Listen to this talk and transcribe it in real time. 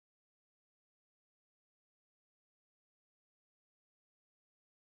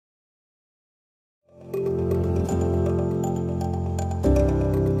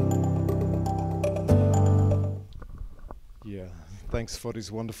Thanks for this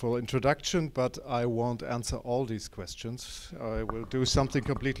wonderful introduction, but I won't answer all these questions. I will do something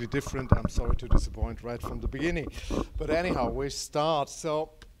completely different. I'm sorry to disappoint right from the beginning. But anyhow, we start.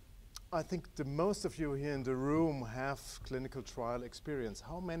 So I think the most of you here in the room have clinical trial experience.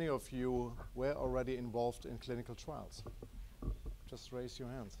 How many of you were already involved in clinical trials? Just raise your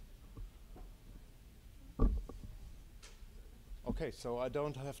hands. Okay, so I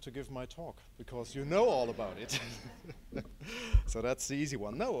don't have to give my talk because you know all about it. So that's the easy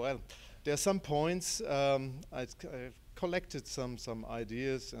one. No, well, there are some points. I've collected some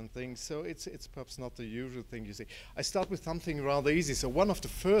ideas and things, so it's perhaps not the usual thing you see. I start with something rather easy. So one of the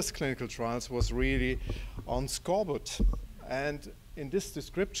first clinical trials was really on scorbutt. And in this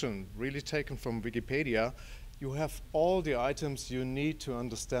description, really taken from Wikipedia, you have all the items you need to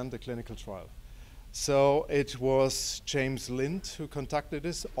understand the clinical trial. So it was James Lind who conducted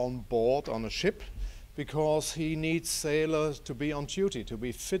this on board on a ship because he needs sailors to be on duty, to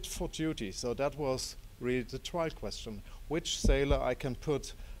be fit for duty. So that was really the trial question. Which sailor I can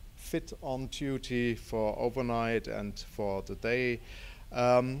put fit on duty for overnight and for the day?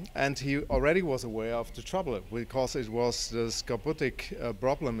 And he already was aware of the trouble because it was the scorbutic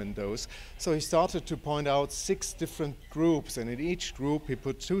problem in those. So he started to point out 6 different groups, and in each group he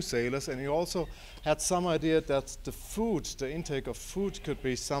put 2 sailors, and he also had some idea that the food, the intake of food, could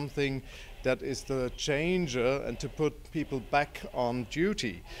be something that is the changer and to put people back on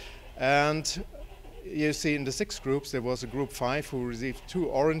duty. And you see in the 6 groups there was a group 5 who received 2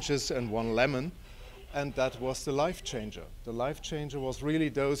 oranges and 1 lemon. And that was the life changer. The life changer was really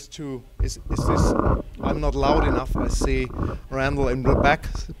those 2. Is this? I'm not loud enough. I see Randall in the back.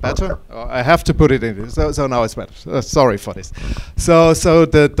 Better? I have to put it in. So now it's better. Sorry for this. So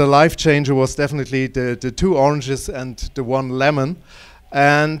the life changer was definitely the 2 oranges and the 1 lemon.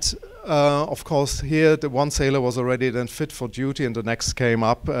 And of course, here the 1 sailor was already then fit for duty, and the next came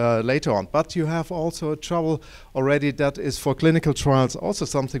up later on. But you have also a trouble already that is for clinical trials, also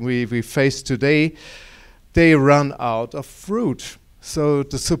something we face today. They run out of fruit. So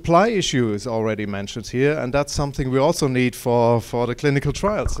the supply issue is already mentioned here, and that's something we also need for the clinical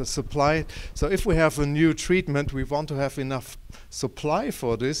trials, the supply. So if we have a new treatment, we want to have enough supply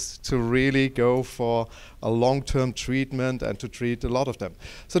for this to really go for a long-term treatment and to treat a lot of them.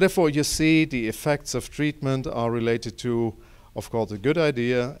 So therefore you see the effects of treatment are related to, of course, a good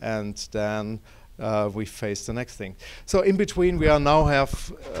idea, and then we face the next thing. So in between we now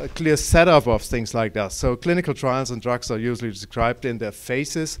have a clear setup of things like that. So clinical trials and drugs are usually described in their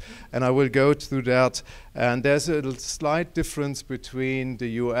phases, and I will go through that. And there's a slight difference between the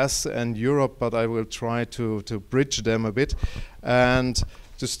US and Europe, but I will try to bridge them a bit. And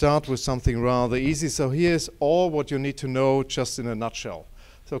to start with something rather easy. So here's all what you need to know just in a nutshell.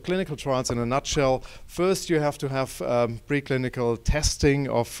 So clinical trials in a nutshell. First, you have to have preclinical testing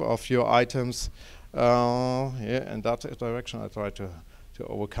of your items. Yeah, in that direction, I try to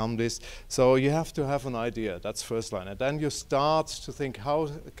overcome this. So you have to have an idea. That's first line. And then you start to think, how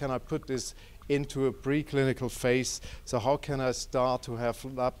can I put this into a preclinical phase? So how can I start to have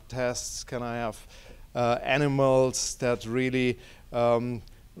lab tests? Can I have animals that really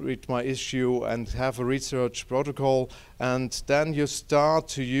read my issue and have a research protocol, and then you start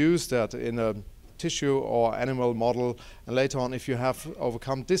to use that in a tissue or animal model, and later on, if you have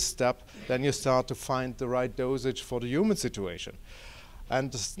overcome this step, then you start to find the right dosage for the human situation. And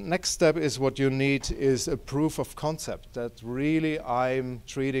the next step is what you need is a proof of concept that really I'm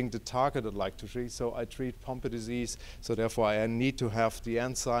treating the target I'd like to treat. So I treat Pompe disease, so therefore I need to have the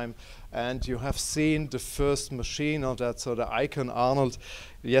enzyme. And you have seen the first machine of that. So the Icon Arnold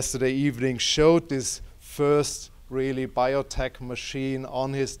yesterday evening showed this first really biotech machine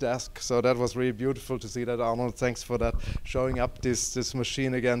on his desk. So that was really beautiful to see that, Arnold. Thanks for that, showing up this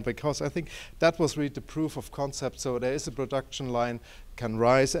machine again, because I think that was really the proof of concept. So there is a production line, can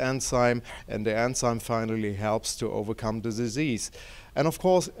rise enzyme, and the enzyme finally helps to overcome the disease. And of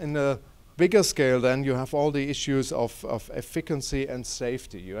course, in a bigger scale, then you have all the issues of efficacy and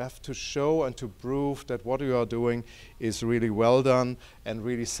safety. You have to show and to prove that what you are doing is really well done and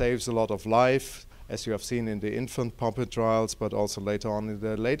really saves a lot of life, as you have seen in the infant Pompe trials, but also later on in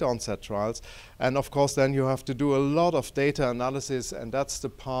the late onset trials. And of course, then you have to do a lot of data analysis, and that's the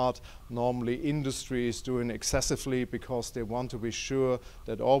part normally industry is doing excessively because they want to be sure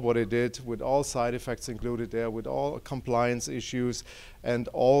that all what they did, with all side effects included there, with all compliance issues, and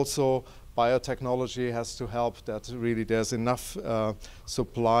also biotechnology has to help that really there's enough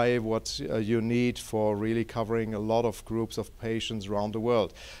supply what you need for really covering a lot of groups of patients around the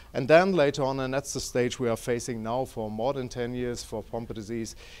world. And then later on, and that's the stage we are facing now for more than 10 years for Pompe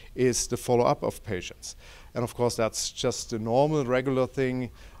disease, is the follow-up of patients. And of course, that's just the normal, regular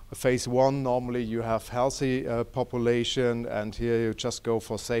thing. Phase 1, normally you have healthy population, and here you just go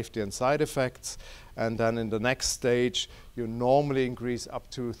for safety and side effects. And then in the next stage, you normally increase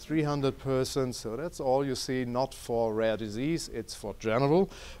up to 300 persons. So that's all you see, not for rare disease, it's for general.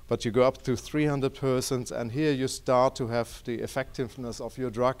 But you go up to 300 persons, and here you start to have the effectiveness of your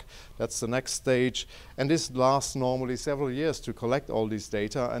drug. That's the next stage. And this lasts normally several years to collect all these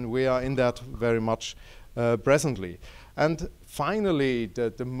data, and we are in that very much presently. And finally,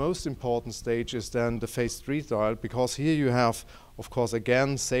 the most important stage is then the phase 3 trial, because here you have, of course,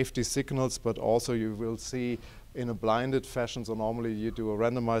 again, safety signals, but also you will see in a blinded fashion, so normally you do a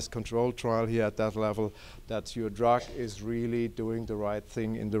randomized control trial here at that level, that your drug is really doing the right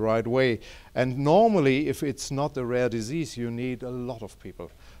thing in the right way. And normally, if it's not a rare disease, you need a lot of people.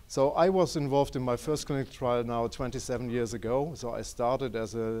 So I was involved in my first clinical trial now 27 years ago. So I started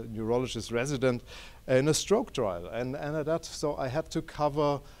as a neurologist resident in a stroke trial. And at that, so I had to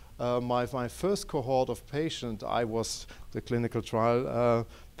cover my first cohort of patients. I was the clinical trial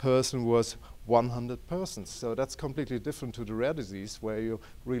person was 100 persons. So that's completely different to the rare disease, where you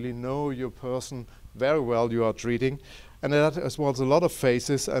really know your person very well you are treating. And that was a lot of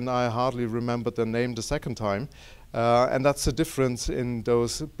faces, and I hardly remembered the name the second time. And that's the difference in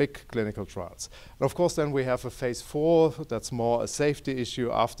those big clinical trials. And of course, then we have a phase 4, that's more a safety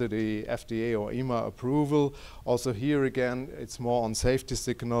issue after the FDA or EMA approval. Also here again, it's more on safety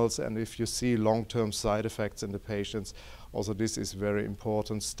signals, and if you see long-term side effects in the patients, also this is a very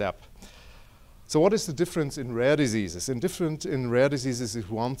important step. So what is the difference in rare diseases? In rare diseases is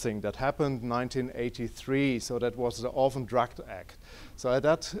one thing that happened in 1983, so that was the Orphan Drug Act. So at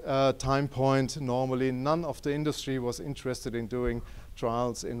that time point, normally none of the industry was interested in doing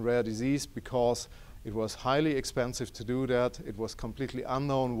trials in rare disease because it was highly expensive to do that. It was completely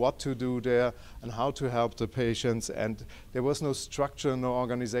unknown what to do there and how to help the patients, and there was no structure, no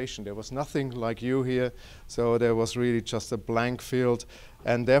organization. There was nothing like you here, so there was really just a blank field,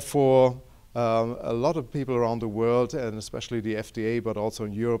 and therefore a lot of people around the world, and especially the FDA, but also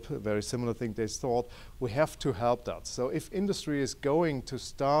in Europe, a very similar thing, they thought we have to help that. So if industry is going to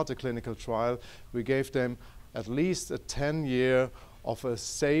start a clinical trial, we gave them at least a 10-year of a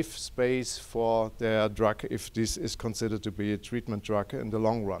safe space for their drug if this is considered to be a treatment drug in the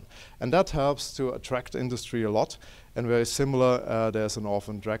long run. And that helps to attract industry a lot. And very similar, there's an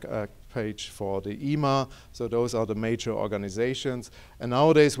Orphan Drug Act page for the EMA. So those are the major organizations. And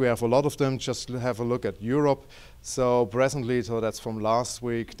nowadays we have a lot of them. Just have a look at Europe. So presently, so that's from last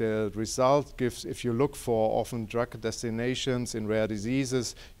week, the result gives, if you look for orphan drug destinations in rare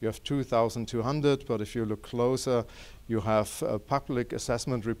diseases, you have 2,200. But if you look closer, you have public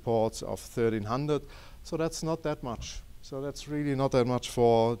assessment reports of 1,300. So that's not that much. So that's really not that much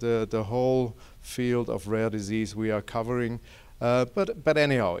for the whole field of rare disease we are covering. But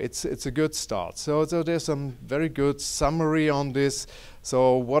anyhow, it's a good start. So there's some very good summary on this.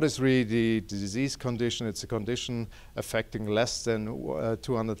 So what is really the disease condition? It's a condition affecting less than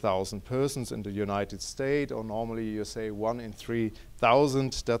 200,000 persons in the United States, or normally you say 1 in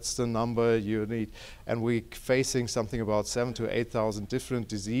 3,000. That's the number you need. And we're facing something about 7,000 to 8,000 different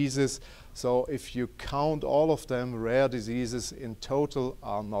diseases. So if you count all of them, rare diseases in total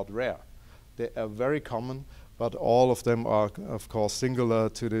are not rare. They are very common, but all of them are, of course, singular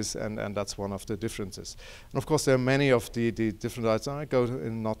to this, and that's one of the differences. And of course, there are many of the different items. I go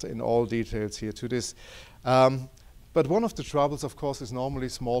not in all details here to this. But one of the troubles, of course, is normally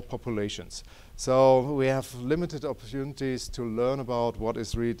small populations. So we have limited opportunities to learn about what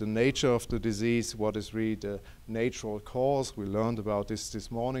is really the nature of the disease, what is really the natural cause. We learned about this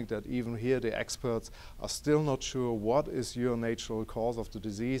morning, that even here the experts are still not sure what is your natural cause of the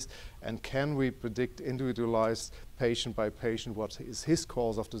disease, and can we predict individualized patient by patient what is his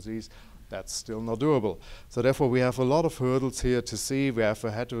cause of disease. That's still not doable. So therefore we have a lot of hurdles here to see. We have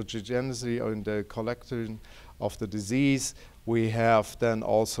a heterogeneity in the collection of the disease. We have then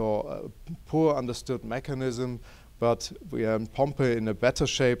also a poor understood mechanism, but we are in Pompe in a better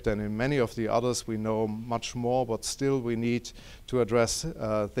shape than in many of the others. We know much more, but still we need to address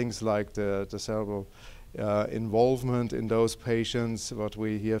things like the cerebral involvement in those patients, what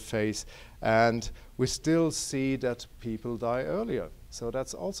we here face. And we still see that people die earlier. So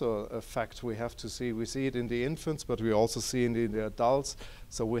that's also a fact we have to see. We see it in the infants, but we also see it in the adults.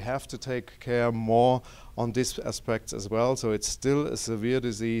 So we have to take care more on these aspects as well. So it's still a severe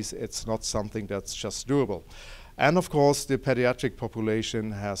disease. It's not something that's just doable. And of course, the pediatric population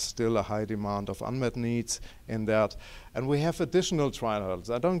has still a high demand of unmet needs in that. And we have additional trial hurdles.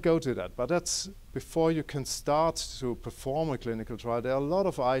 I don't go to that, but that's before you can start to perform a clinical trial. There are a lot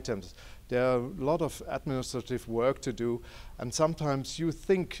of items there are a lot of administrative work to do, and sometimes you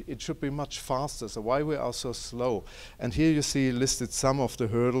think it should be much faster, so why we are so slow? And here you see listed some of the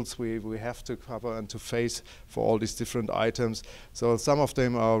hurdles we have to cover and to face for all these different items. So some of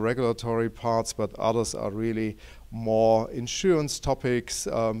them are regulatory parts, but others are really more insurance topics,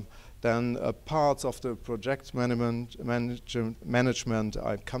 then parts of the project management.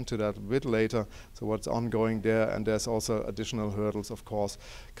 I come to that a bit later, so what's ongoing there, and there's also additional hurdles, of course,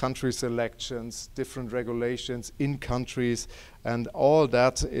 country selections, different regulations in countries, and all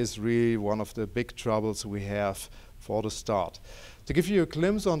that is really one of the big troubles we have for the start. To give you a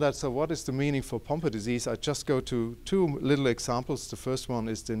glimpse on that, so what is the meaning for Pompe disease, I just go to two little examples. The first one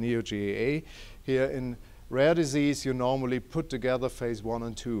is the neo-GAA. Here in rare disease, you normally put together phase 1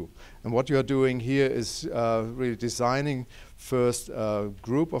 and 2. And what you are doing here is really designing first a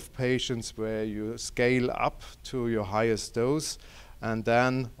group of patients where you scale up to your highest dose, and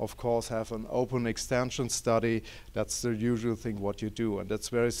then, of course, have an open extension study. That's the usual thing what you do. And that's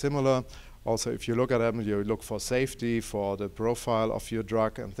very similar. Also, if you look at them, you look for safety, for the profile of your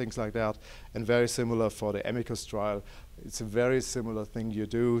drug and things like that. And very similar for the Amicus trial. It's a very similar thing you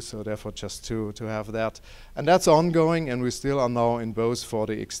do, so therefore just to have that. And that's ongoing, and we still are now in both for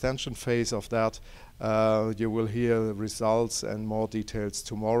the extension phase of that. You will hear results and more details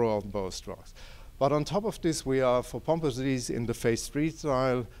tomorrow on both drugs. But on top of this, we are for Pompe disease in the phase 3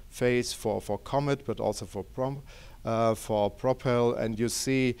 trial phase for COMET, but also for PROPEL, and you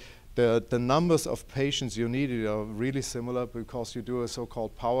see the numbers of patients you needed are really similar because you do a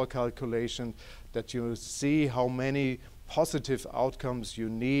so-called power calculation that you see how many positive outcomes you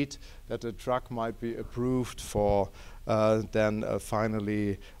need that a drug might be approved for then a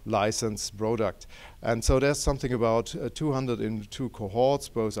finally licensed product. And so there's something about 200 in 2 cohorts,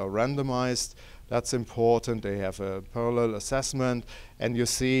 both are randomized. That's important. They have a parallel assessment, and you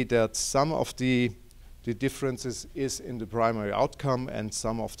see that some of the differences is in the primary outcome, and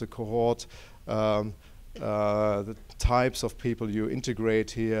some of the cohort the types of people you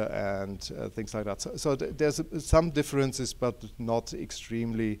integrate here and things like that. So there's some differences, but not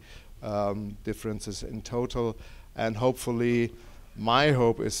extremely differences in total. And hopefully, my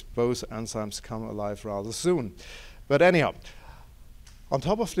hope is both enzymes come alive rather soon. But anyhow, on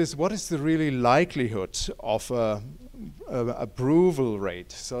top of this, what is the really likelihood of approval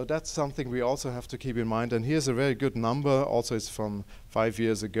rate? So that's something we also have to keep in mind. And here's a very good number. Also, it's from 5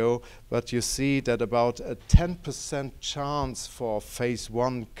 years ago. But you see that about a 10% chance for phase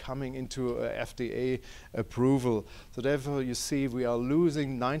 1 coming into FDA approval. So therefore, you see we are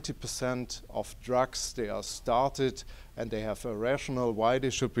losing 90% of drugs. They are started, and they have a rationale why they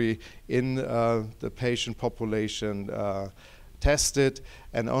should be in the patient population tested,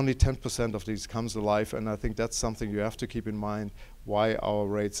 and only 10% of these comes alive, and I think that's something you have to keep in mind, why our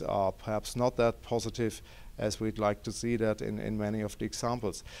rates are perhaps not that positive as we'd like to see that in many of the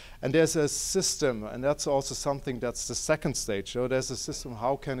examples. And there's a system, and that's also something that's the second stage. So there's a system,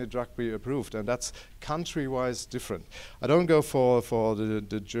 how can a drug be approved? And that's country-wise different. I don't go for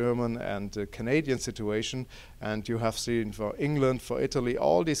the German and the Canadian situation, and you have seen for England, for Italy,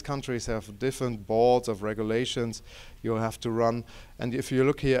 all these countries have different boards of regulations you have to run. And if you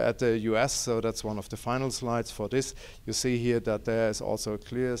look here at the US, so that's one of the final slides for this, you see here that there is also a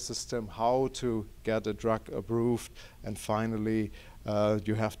clear system how to get a drug approved, and finally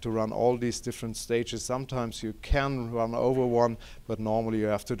you have to run all these different stages. Sometimes you can run over one, but normally you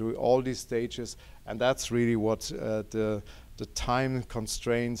have to do all these stages, and that's really what the time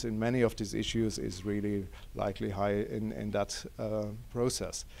constraints in many of these issues is really likely high in that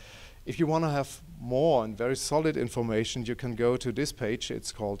process. If you want to have more and very solid information, you can go to this page.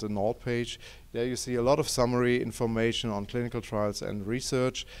 It's called the NORD page. There you see a lot of summary information on clinical trials and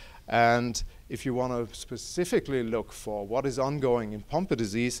research. And if you want to specifically look for what is ongoing in Pompe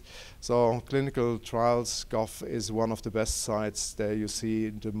disease, so clinical trials Gov is one of the best sites. There you see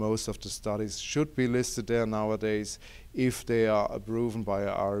the most of the studies should be listed there nowadays if they are approved by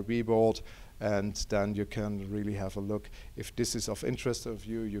a RB board. And then you can really have a look. If this is of interest of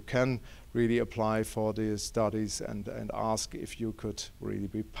you, you can really apply for the studies and ask if you could really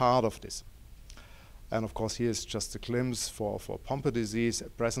be part of this. And of course, here's just a glimpse for Pompe disease.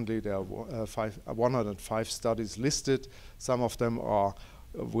 Presently, there are 105 studies listed. Some of them are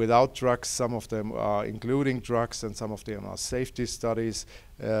without drugs, some of them are including drugs, and some of them are safety studies.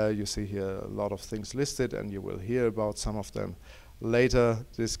 You see here a lot of things listed, and you will hear about some of them later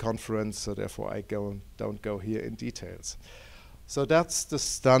this conference, so therefore I don't go here in details. So that's the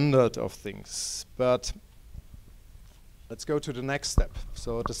standard of things, but let's go to the next step.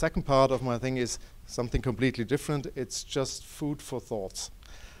 So the second part of my thing is something completely different. It's just food for thoughts.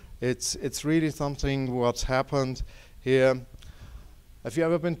 It's really something what's happened here. Have you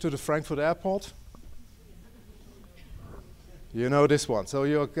ever been to the Frankfurt airport? You know this one, so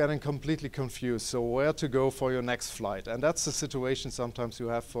you're getting completely confused. So where to go for your next flight? And that's the situation sometimes you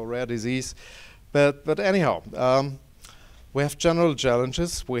have for rare disease. But anyhow, we have general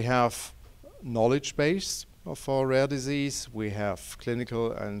challenges. We have knowledge base for rare disease. We have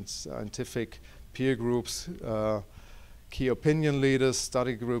clinical and scientific peer groups, key opinion leaders,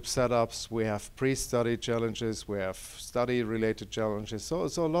 study group setups. We have pre-study challenges. We have study-related challenges. So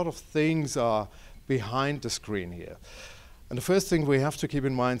a lot of things are behind the screen here. And the first thing we have to keep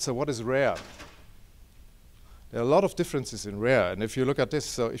in mind, so what is rare? There are a lot of differences in rare. And if you look at this,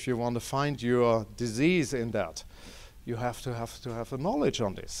 so if you want to find your disease in that, you have to have a knowledge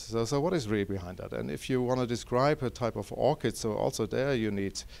on this. So what is really behind that? And if you want to describe a type of orchid, so also there you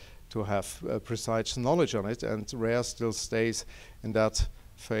need to have precise knowledge on it. And rare still stays in that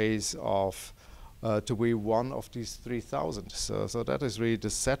phase of to be one of these 3,000. So that is really the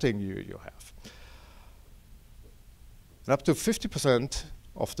setting you have. And up to 50%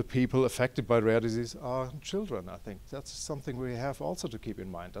 of the people affected by rare disease are children, I think. That's something we have also to keep in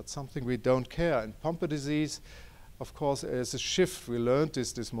mind. That's something we don't care. In Pompe disease, of course, there's a shift. We learned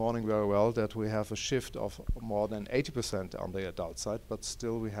this morning very well, that we have a shift of more than 80% on the adult side, but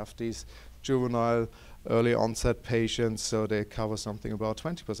still we have these juvenile early onset patients, so they cover something about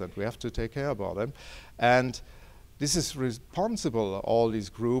 20%. We have to take care about them. And this is responsible, all these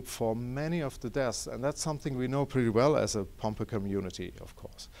groups, for many of the deaths, and that's something we know pretty well as a Pompe community, of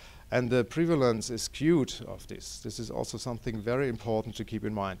course. And the prevalence is skewed of this. This is also something very important to keep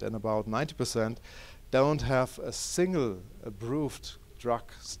in mind. And about 90% don't have a single approved drug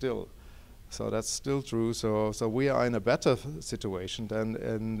still. So that's still true. So we are in a better situation than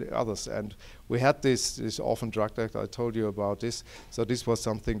in others. And we had this orphan drug that I told you about this. So this was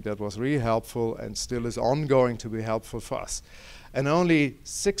something that was really helpful and still is ongoing to be helpful for us. And only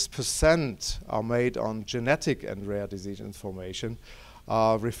 6% are made on genetic and rare disease information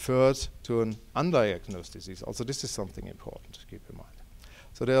referred to an undiagnosed disease. Also, this is something important to keep in mind.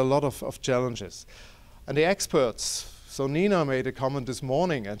 So there are a lot of challenges. And the experts, so Nina made a comment this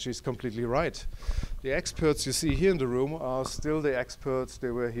morning, and she's completely right. The experts you see here in the room are still the experts.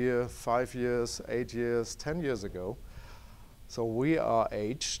 They were here 5 years, 8 years, 10 years ago. So we are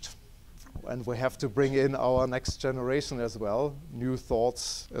aged, and we have to bring in our next generation as well, new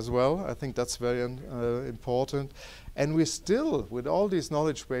thoughts as well. I think that's very important. And we still, with all this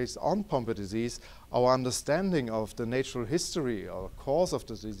knowledge base on Pompe disease, our understanding of the natural history or cause of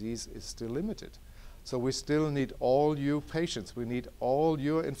the disease is still limited. So we still need all you patients. We need all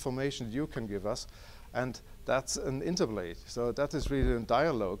your information you can give us. And that's an interplay. So that is really a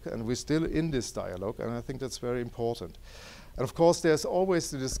dialogue. And we're still in this dialogue. And I think that's very important. And of course, there's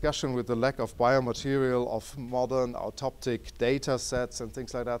always the discussion with the lack of biomaterial, of modern autoptic data sets and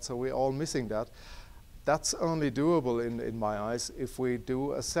things like that. So we're all missing that. That's only doable in my eyes if we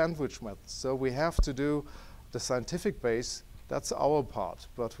do a sandwich method. So we have to do the scientific base. That's our part.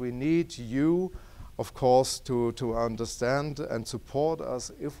 But we need you, of course, to understand and support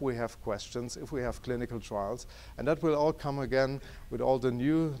us if we have questions, if we have clinical trials. And that will all come again with all the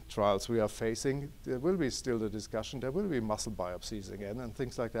new trials we are facing. There will be still the discussion. There will be muscle biopsies again and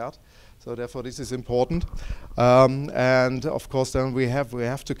things like that. So therefore, this is important. And of course, then we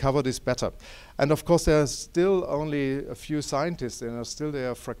have to cover this better. And of course, there's still only a few scientists, and they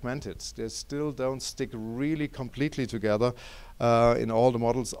are fragmented. They still don't stick really completely together in all the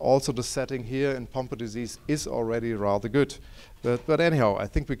models. Also, the setting here in Pompe disease is already rather good. But anyhow, I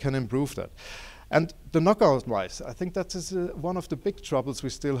think we can improve that. And the knockout mice, I think that is one of the big troubles we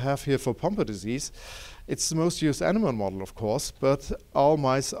still have here for Pompe disease. It's the most used animal model, of course, but all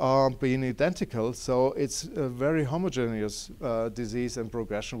mice are being identical, so it's a very homogeneous disease and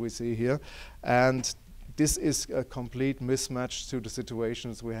progression we see here. And this is a complete mismatch to the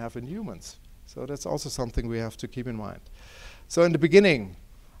situations we have in humans. So that's also something we have to keep in mind. So in the beginning,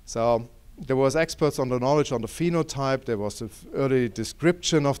 there was experts on the knowledge on the phenotype, there was the early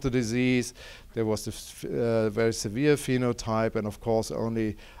description of the disease, there was the very severe phenotype, and of course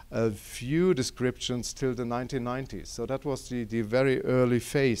only a few descriptions till the 1990s. So that was the very early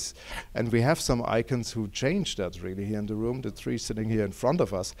phase. And we have some icons who changed that really here in the room, the three sitting here in front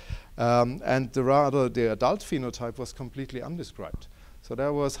of us. And the adult phenotype was completely undescribed. So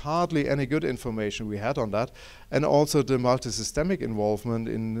there was hardly any good information we had on that. And also the multisystemic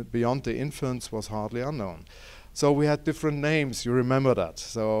involvement beyond the infants was hardly unknown. So we had different names, you remember that.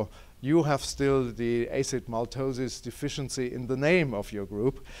 So you have still the acid maltosis deficiency in the name of your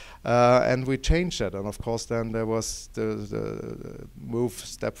group. And we changed that. And of course, then there was the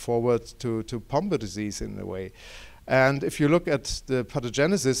step forward to Pompe disease in a way. And if you look at the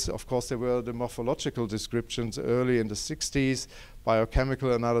pathogenesis, of course, there were the morphological descriptions early in the 60s,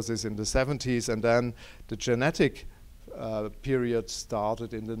 biochemical analysis in the 70s, and then the genetic period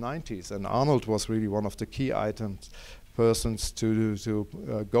started in the 90s. And Arnold was really one of the key persons to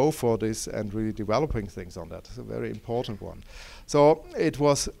go for this and really developing things on that. It's a very important one. So it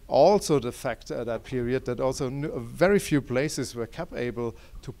was also the fact at that period that also very few places were able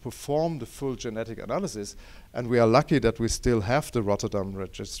to perform the full genetic analysis. And we are lucky that we still have the Rotterdam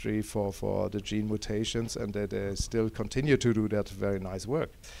registry for the gene mutations, and that they still continue to do that very nice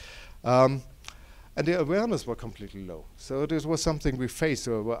work. And the awareness was completely low. So this was something we faced.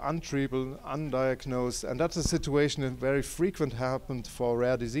 So we were untreatable, undiagnosed, and that's a situation that very frequent happened for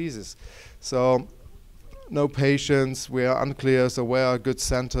rare diseases. So no patients, we are unclear, so where are good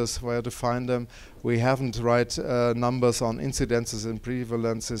centers, where to find them? We haven't right numbers on incidences and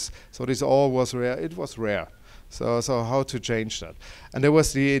prevalences. So this all was rare. It was rare. So how to change that? And there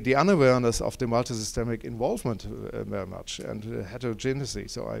was the unawareness of the multisystemic involvement very much, and heterogeneity.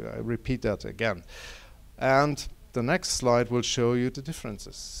 So I repeat that again. And the next slide will show you the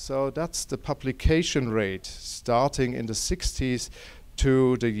differences. So that's the publication rate starting in the 60s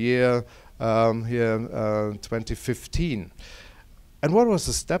to the year 2015. And what was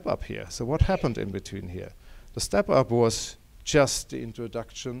the step up here? So what happened in between here? The step up was just the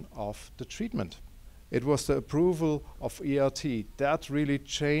introduction of the treatment. It was the approval of ERT. That really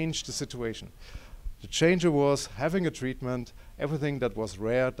changed the situation. The change was having a treatment, everything that was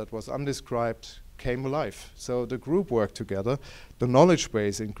rare, that was undescribed, came alive. So the group worked together, the knowledge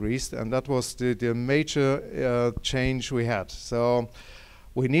base increased, and that was the major change we had. So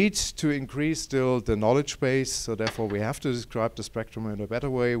we need to increase still the knowledge base, so therefore we have to describe the spectrum in a better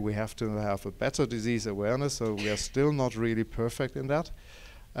way. We have to have a better disease awareness, so we are still not really perfect in that.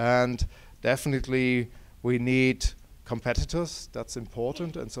 And definitely we need competitors, that's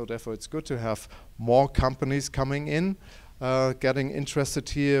important, and so therefore it's good to have more companies coming in, getting interested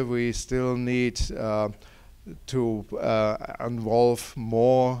here. We still need to involve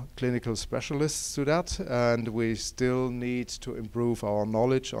more clinical specialists to that, and we still need to improve our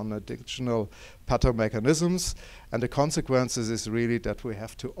knowledge on additional pathomechanisms, and the consequences is really that we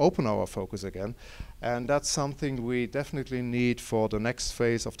have to open our focus again, and that's something we definitely need for the next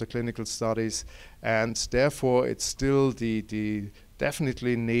phase of the clinical studies, and therefore it's still the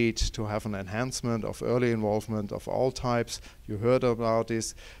definitely need to have an enhancement of early involvement of all types. You heard about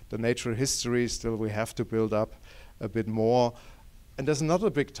this, the natural history still we have to build up a bit more. And there's another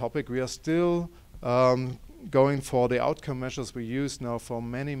big topic. We are still going for the outcome measures we use now for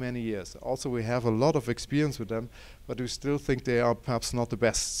many, many years. Also, we have a lot of experience with them, but we still think they are perhaps not the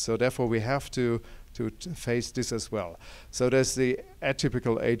best. So therefore, we have to face this as well. So there's the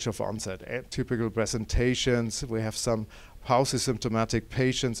atypical age of onset, atypical presentations. We have some symptomatic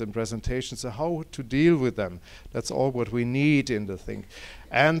patients and presentations, so how to deal with them. That's all what we need in the thing.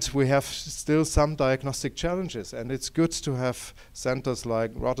 And we have still some diagnostic challenges, and it's good to have centers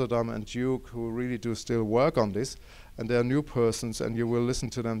like Rotterdam and Duke who really do still work on this. And they're new persons, and you will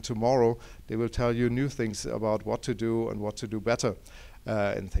listen to them tomorrow. They will tell you new things about what to do and what to do better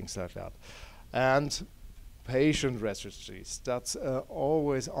and things like that. And patient registries, that's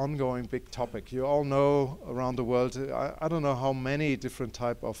always ongoing big topic. You all know around the world, I don't know how many different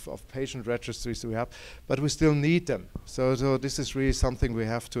type of patient registries we have, but we still need them. So this is really something we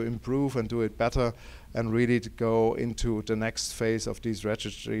have to improve and do it better, and really to go into the next phase of these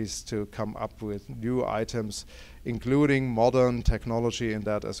registries to come up with new items, including modern technology in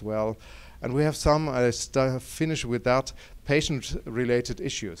that as well. And we have some, I finish with that, patient-related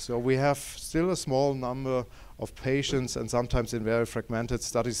issues. So we have still a small number of patients, and sometimes in very fragmented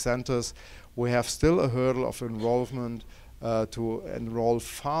study centers. We have still a hurdle of enrollment to enroll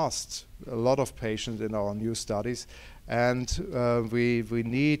fast a lot of patients in our new studies. And we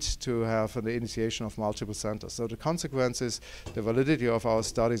need to have an initiation of multiple centers. So the consequence is the validity of our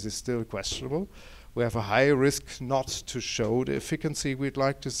studies is still questionable. We have a high risk not to show the efficacy we'd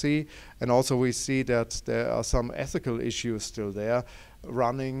like to see. And also we see that there are some ethical issues still there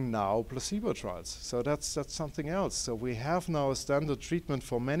running now placebo trials. So that's something else. So we have now a standard treatment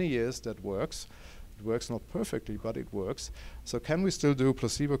for many years that works. It works not perfectly, but it works. So can we still do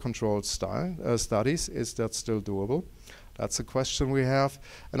placebo-controlled studies? Is that still doable? That's a question we have.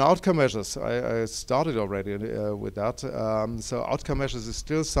 And outcome measures, I started already with that. So outcome measures is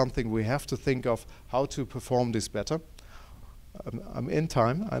still something we have to think of how to perform this better. I'm in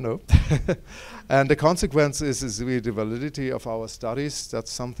time, I know. And the consequence is really the validity of our studies.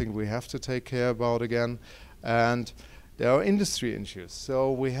 That's something we have to take care about again. And there are industry issues.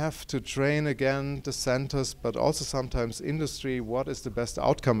 So we have to train again the centers, but also sometimes industry, what is the best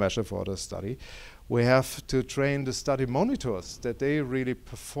outcome measure for the study. We have to train the study monitors that they really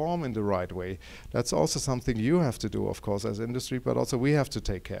perform in the right way. That's also something you have to do, of course, as industry, but also we have to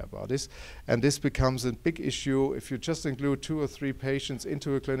take care about this. And this becomes a big issue if you just include 2 or 3 patients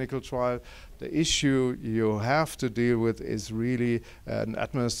into a clinical trial. The issue you have to deal with is really an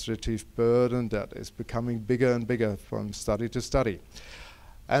administrative burden that is becoming bigger and bigger from study to study.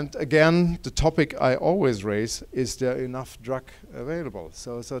 And again, the topic I always raise, is there enough drug available?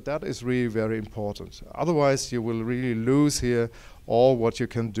 So that is really very important. Otherwise, you will really lose here all what you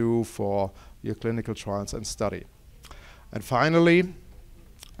can do for your clinical trials and study. And finally,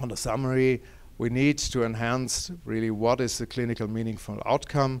 on the summary, we need to enhance really what is the clinical meaningful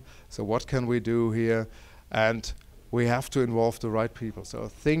outcome. So what can we do here? And we have to involve the right people. So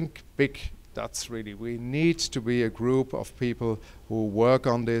think big. That's really, we need to be a group of people who work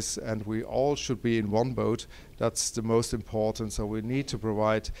on this, and we all should be in one boat. That's the most important. So we need to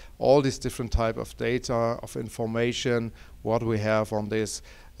provide all these different type of data, of information, what we have on this.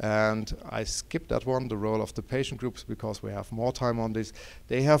 And I skipped that one, the role of the patient groups, because we have more time on this.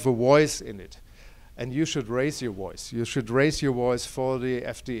 They have a voice in it. And you should raise your voice. You should raise your voice for the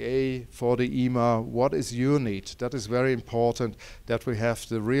FDA, for the EMA. What is your need? That is very important, that we have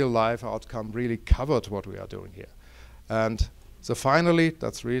the real life outcome really covered what we are doing here. And so finally,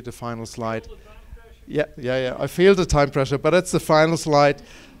 that's really the final slide. Yeah, I feel the time pressure, but it's the final slide.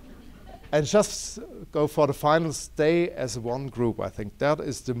 And just go for the final, stay as one group. I think that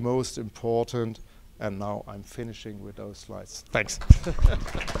is the most important. And now I'm finishing with those slides. Thanks.